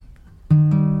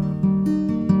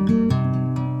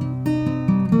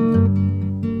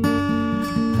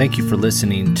Thank you for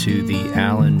listening to the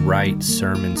Alan Wright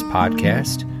Sermons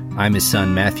podcast. I'm his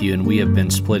son, Matthew, and we have been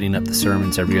splitting up the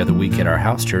sermons every other week at our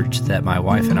house church that my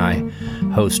wife and I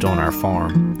host on our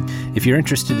farm. If you're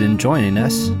interested in joining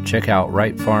us, check out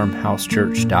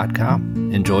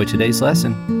wrightfarmhousechurch.com. Enjoy today's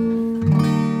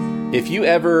lesson. If you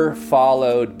ever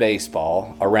followed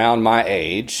baseball around my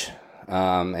age,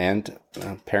 and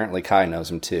apparently Kai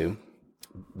knows him too,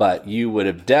 but you would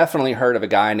have definitely heard of a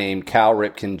guy named Cal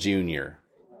Ripken Jr.,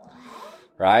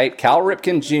 right? Cal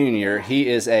Ripken Jr., he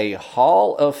is a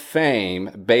Hall of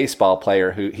Fame baseball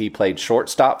player who he played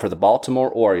shortstop for the Baltimore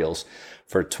Orioles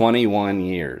for 21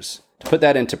 years. To put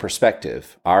that into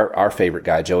perspective, our favorite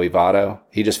guy, Joey Votto,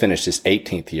 he just finished his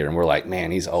 18th year, and we're like, man,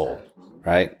 he's old,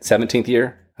 right? 17th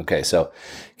year? Okay, so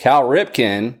Cal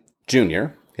Ripken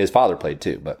Jr., his father played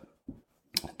too, but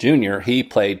Jr., he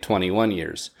played 21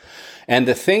 years. And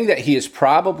the thing that he is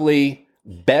probably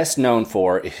best known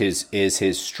for is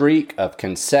his streak of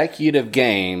consecutive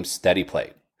games that he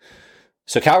played.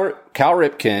 So Cal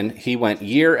Ripken, he went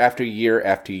year after year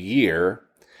after year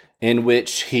in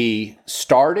which he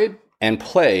started and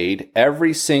played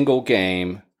every single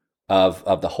game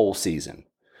of the whole season.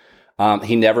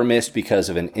 He never missed because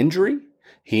of an injury.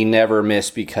 He never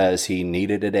missed because he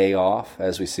needed a day off,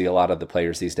 as we see a lot of the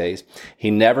players these days.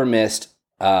 He never missed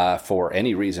for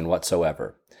any reason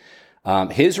whatsoever.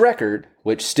 His record,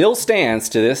 which still stands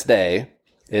to this day,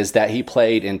 is that he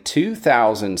played in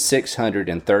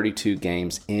 2,632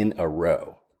 games in a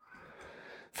row.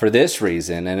 For this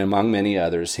reason, and among many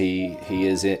others, he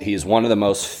is one of the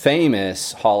most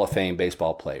famous Hall of Fame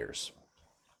baseball players.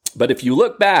 But if you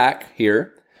look back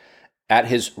here at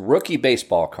his rookie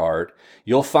baseball card,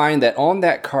 you'll find that on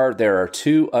that card there are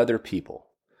two other people.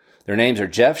 Their names are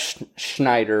Jeff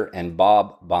Schneider and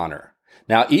Bob Bonner.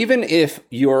 Now, even if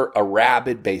you're a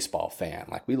rabid baseball fan,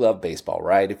 like we love baseball,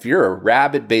 right? If you're a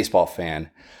rabid baseball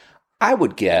fan, I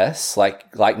would guess,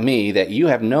 like me, that you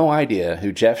have no idea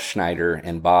who Jeff Schneider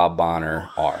and Bob Bonner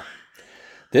are.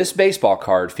 This baseball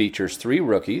card features three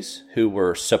rookies who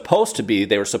were supposed to be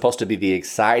the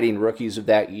exciting rookies of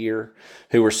that year,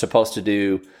 who were supposed to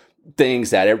do things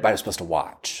that everybody was supposed to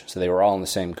watch. So they were all on the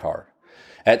same card.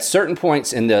 At certain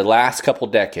points in the last couple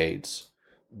decades,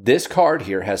 this card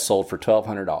here has sold for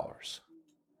 $1,200.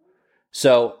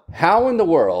 So how in the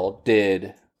world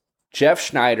did Jeff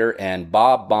Schneider and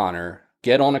Bob Bonner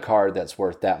get on a card that's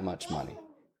worth that much money?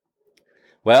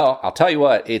 Well, I'll tell you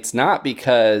what, it's not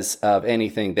because of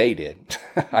anything they did.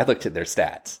 I looked at their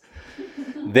stats.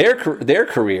 Their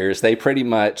careers, they pretty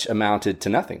much amounted to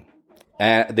nothing.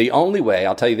 And the only way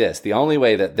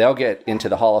that they'll get into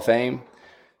the Hall of Fame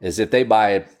is if they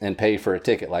buy and pay for a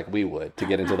ticket like we would to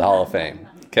get into the Hall of Fame,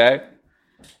 okay?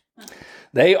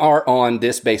 They are on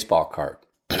this baseball card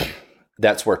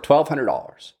that's worth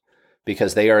 $1,200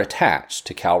 because they are attached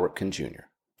to Cal Ripken Jr.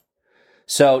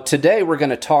 So today we're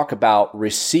going to talk about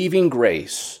receiving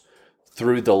grace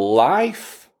through the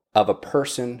life of a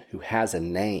person who has a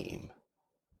name.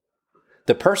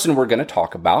 The person we're going to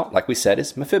talk about, like we said,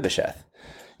 is Mephibosheth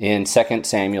in 2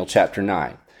 Samuel chapter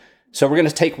 9. So we're going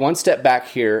to take one step back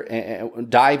here and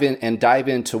dive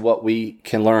into what we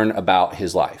can learn about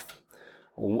his life,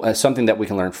 something that we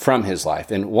can learn from his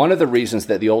life. And one of the reasons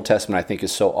that the Old Testament I think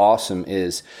is so awesome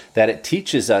is that it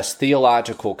teaches us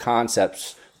theological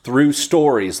concepts through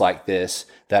stories like this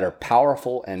that are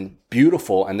powerful and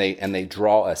beautiful, and they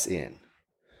draw us in.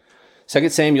 2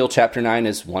 Samuel chapter 9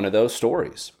 is one of those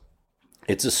stories.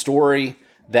 It's a story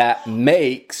that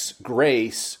makes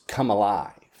grace come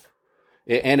alive.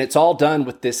 And it's all done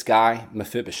with this guy,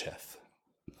 Mephibosheth.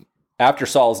 After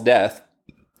Saul's death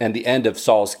and the end of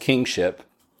Saul's kingship,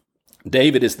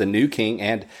 David is the new king,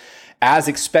 and as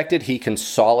expected, he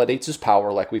consolidates his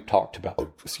power like we've talked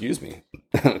about. Excuse me,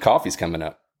 coffee's coming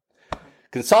up.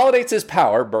 Consolidates his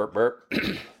power, burp, burp.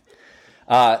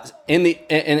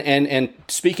 And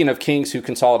speaking of kings who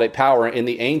consolidate power, in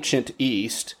the ancient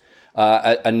East,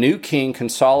 a new king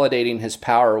consolidating his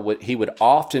power,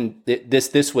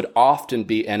 this would often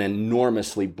be an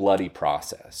enormously bloody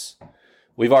process.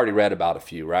 We've already read about a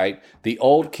few, right? The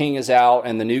old king is out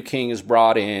and the new king is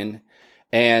brought in,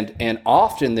 and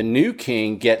often the new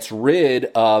king gets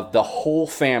rid of the whole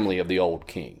family of the old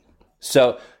king.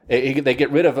 So they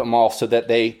get rid of them all so that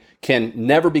they can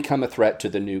never become a threat to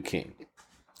the new king.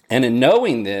 And in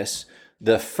knowing this,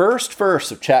 the first verse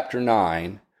of chapter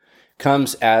 9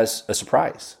 comes as a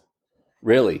surprise.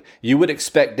 Really, you would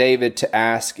expect David to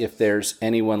ask if there's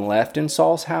anyone left in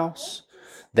Saul's house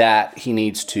that he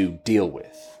needs to deal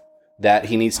with, that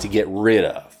he needs to get rid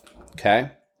of,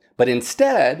 okay? But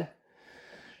instead,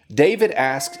 David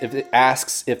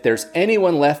asks if there's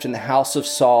anyone left in the house of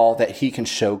Saul that he can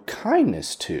show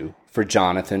kindness to for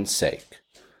Jonathan's sake.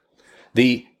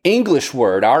 The English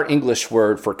word, our English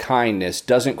word for kindness,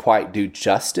 doesn't quite do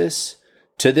justice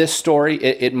to this story.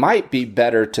 It might be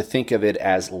better to think of it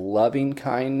as loving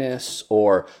kindness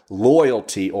or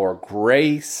loyalty or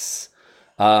grace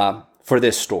for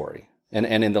this story and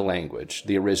in the language,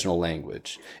 the original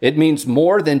language. It means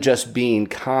more than just being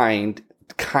kind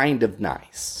of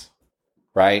nice,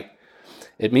 right?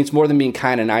 It means more than being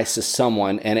kind of nice to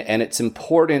someone. And it's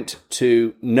important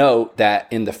to note that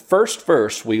in the first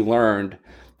verse, we learned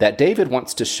that David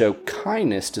wants to show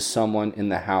kindness to someone in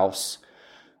the house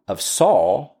of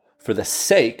Saul for the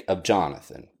sake of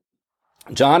Jonathan.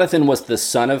 Jonathan was the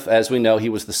son of, as we know, he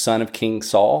was the son of King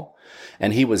Saul,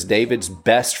 and he was David's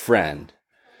best friend.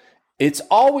 It's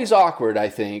always awkward, I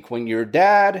think, when your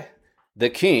dad, the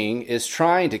king, is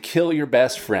trying to kill your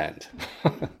best friend.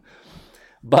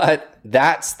 But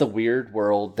that's the weird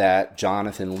world that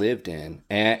Jonathan lived in.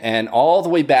 And all the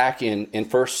way back in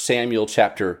 1 Samuel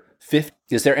chapter 50,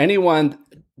 is there anyone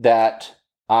that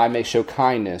I may show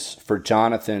kindness for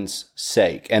Jonathan's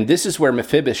sake? And this is where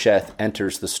Mephibosheth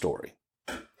enters the story.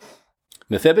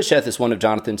 Mephibosheth is one of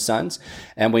Jonathan's sons,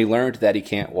 and we learned that he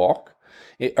can't walk.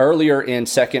 Earlier in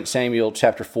 2 Samuel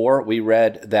chapter 4, we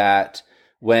read that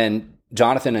when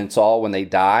Jonathan and Saul, when they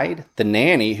died, the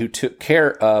nanny who took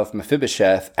care of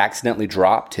Mephibosheth accidentally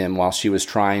dropped him while she was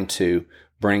trying to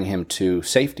bring him to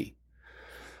safety.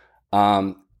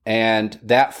 And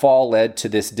that fall led to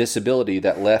this disability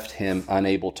that left him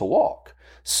unable to walk.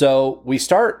 So we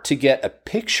start to get a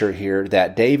picture here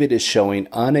that David is showing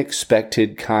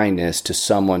unexpected kindness to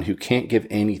someone who can't give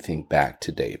anything back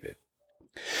to David.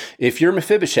 If you're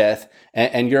Mephibosheth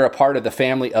and you're a part of the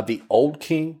family of the old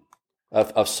king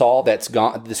of Saul that's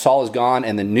gone, Saul is gone,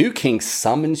 and the new king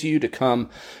summons you to come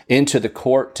into the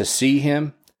court to see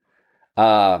him,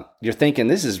 you're thinking,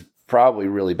 this is probably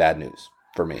really bad news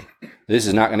for me. This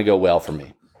is not going to go well for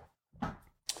me.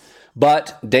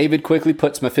 But David quickly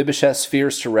puts Mephibosheth's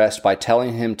fears to rest by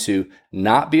telling him to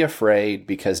not be afraid,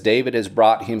 because David has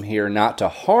brought him here not to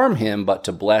harm him, but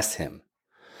to bless him.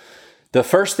 The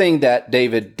first thing that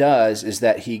David does is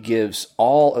that he gives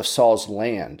all of Saul's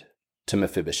land to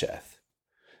Mephibosheth.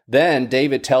 Then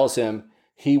David tells him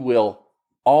he will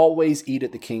always eat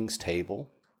at the king's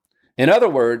table. In other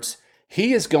words,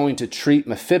 he is going to treat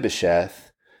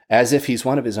Mephibosheth as if he's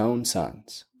one of his own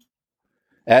sons,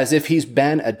 as if he's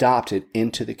been adopted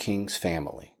into the king's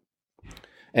family.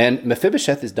 And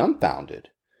Mephibosheth is dumbfounded.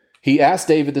 He asked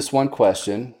David this one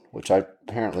question, which I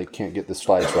apparently can't get the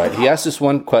slides right. He asked this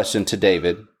one question to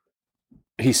David.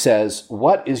 He says,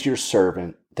 "What is your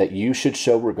servant that you should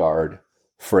show regard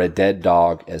for a dead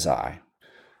dog as I?"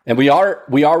 And we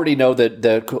already know that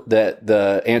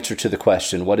the answer to the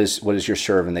question, what is your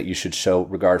servant that you should show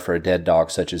regard for a dead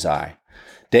dog such as I?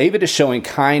 David is showing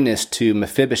kindness to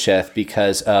Mephibosheth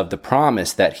because of the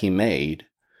promise that he made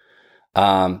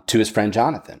to his friend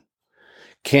Jonathan.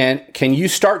 Can you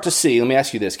start to see, let me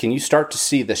ask you this, can you start to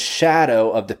see the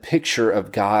shadow of the picture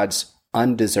of God's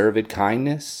undeserved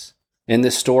kindness in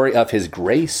this story, of his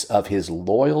grace, of his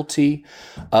loyalty,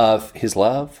 of his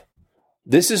love?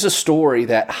 This is a story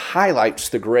that highlights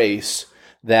the grace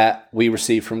that we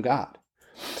receive from God.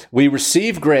 We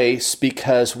receive grace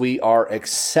because we are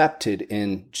accepted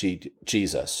in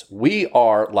Jesus. We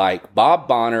are like Bob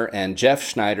Bonner and Jeff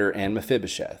Schneider and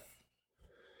Mephibosheth.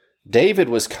 David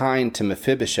was kind to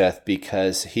Mephibosheth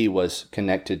because he was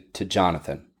connected to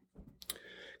Jonathan.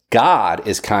 God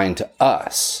is kind to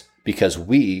us because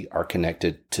we are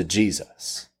connected to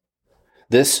Jesus.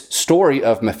 This story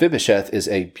of Mephibosheth is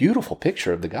a beautiful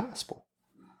picture of the gospel,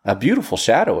 a beautiful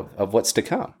shadow of what's to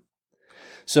come.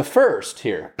 So first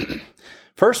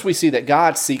we see that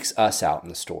God seeks us out in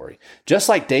the story. Just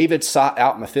like David sought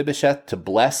out Mephibosheth to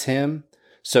bless him,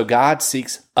 so God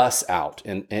seeks us out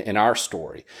in our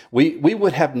story. We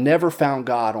would have never found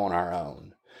God on our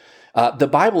own. The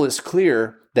Bible is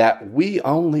clear that we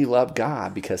only love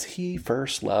God because he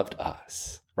first loved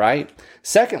us, right?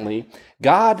 Secondly,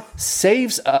 God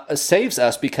saves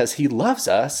us because he loves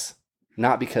us,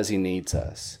 not because he needs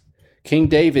us. King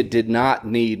David did not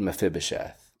need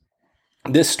Mephibosheth.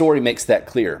 This story makes that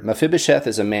clear. Mephibosheth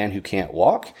is a man who can't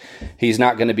walk. He's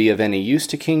not going to be of any use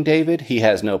to King David. He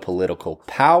has no political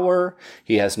power.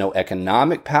 He has no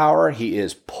economic power. He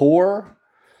is poor.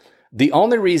 The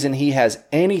only reason he has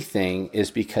anything is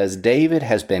because David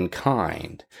has been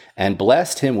kind and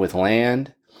blessed him with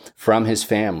land from his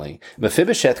family.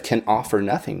 Mephibosheth can offer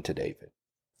nothing to David.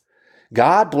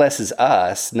 God blesses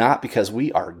us not because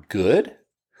we are good,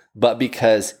 but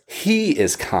because he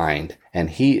is kind and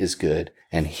he is good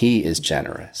and he is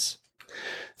generous.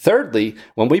 Thirdly,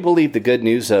 when we believe the good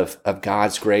news of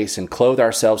God's grace and clothe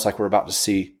ourselves like we're about to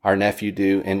see our nephew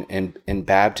do in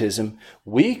baptism,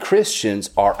 we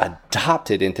Christians are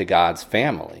adopted into God's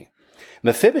family.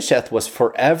 Mephibosheth was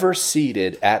forever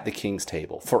seated at the king's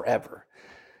table, forever.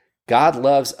 God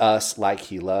loves us like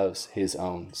he loves his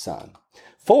own son.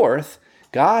 Fourth,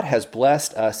 God has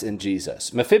blessed us in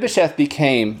Jesus. Mephibosheth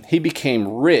became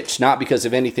rich, not because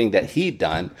of anything that he'd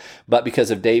done, but because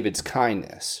of David's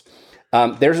kindness.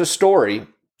 There's a story,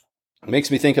 it makes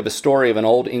me think of a story of an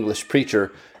old English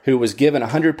preacher who was given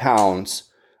 100 pounds.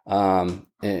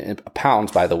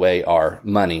 Pounds, by the way, are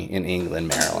money in England,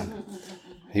 Maryland.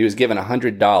 He was given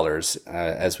 $100,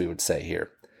 as we would say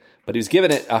here. But he was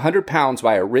given it 100 pounds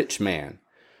by a rich man.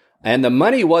 And the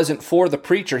money wasn't for the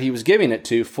preacher he was giving it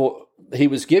to. He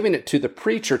was giving it to the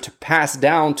preacher to pass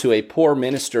down to a poor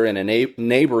minister in a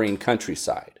neighboring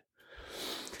countryside.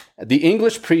 The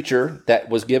English preacher that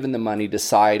was given the money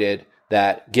decided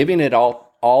that giving it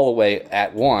all away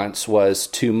at once was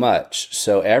too much.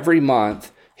 So every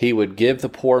month he would give the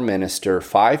poor minister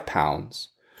 5 pounds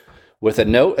with a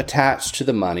note attached to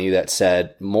the money that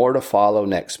said, more to follow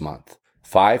next month,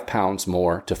 5 pounds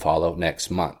more to follow next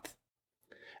month.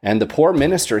 And the poor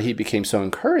minister, he became so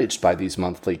encouraged by these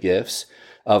monthly gifts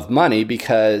of money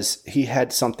because he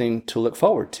had something to look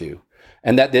forward to.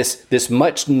 And that this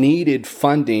much needed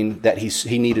funding that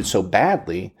he needed so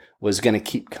badly was going to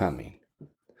keep coming.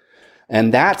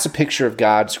 And that's a picture of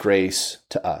God's grace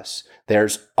to us.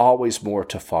 There's always more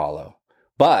to follow.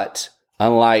 But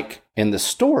unlike in the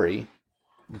story,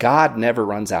 God never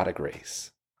runs out of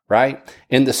grace, right?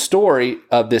 In the story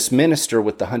of this minister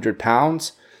with the 100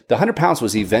 pounds, the 100 pounds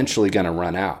was eventually going to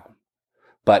run out.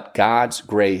 But God's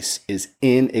grace is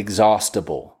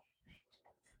inexhaustible.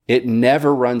 It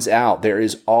never runs out. There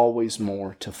is always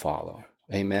more to follow.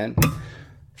 Amen.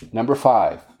 Number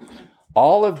 5,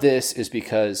 all of this is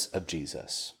because of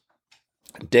Jesus.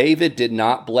 David did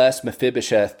not bless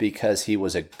Mephibosheth because he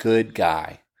was a good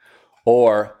guy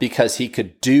or because he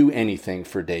could do anything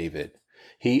for David.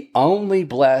 He only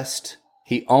blessed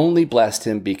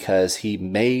him because he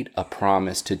made a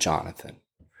promise to Jonathan.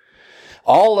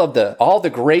 All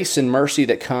the grace and mercy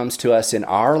that comes to us in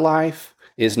our life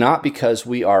is not because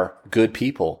we are good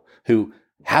people who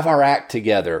have our act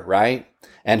together, right?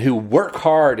 And who work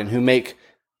hard and who make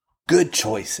good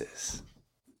choices.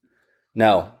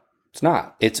 No, it's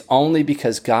not. It's only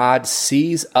because God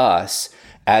sees us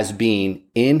as being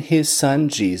in his son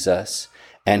Jesus,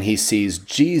 and he sees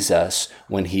Jesus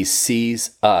when he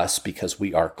sees us because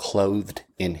we are clothed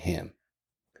in him.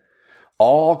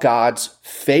 All God's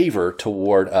favor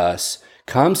toward us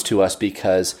comes to us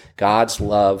because God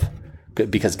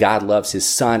loves his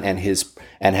son and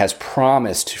has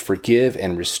promised to forgive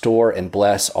and restore and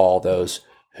bless all those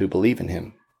who believe in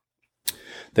him.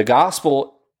 The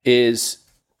gospel is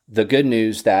the good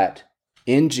news that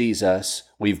in Jesus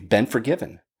we've been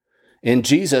forgiven. In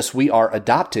Jesus we are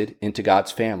adopted into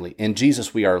God's family. In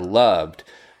Jesus we are loved.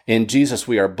 In Jesus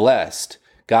we are blessed.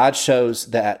 God shows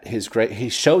that he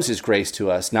shows his grace to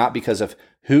us not because of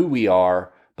who we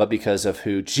are, but because of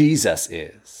who Jesus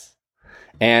is.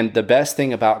 And the best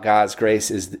thing about God's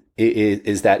grace is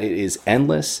that it is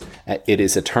endless, it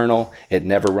is eternal, it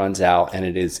never runs out, and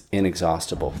it is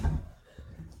inexhaustible.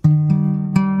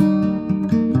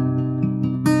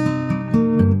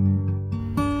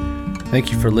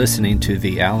 Thank you for listening to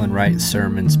the Alan Wright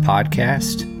Sermons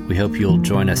podcast. We hope you'll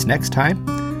join us next time.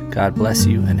 God bless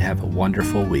you and have a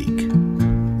wonderful week.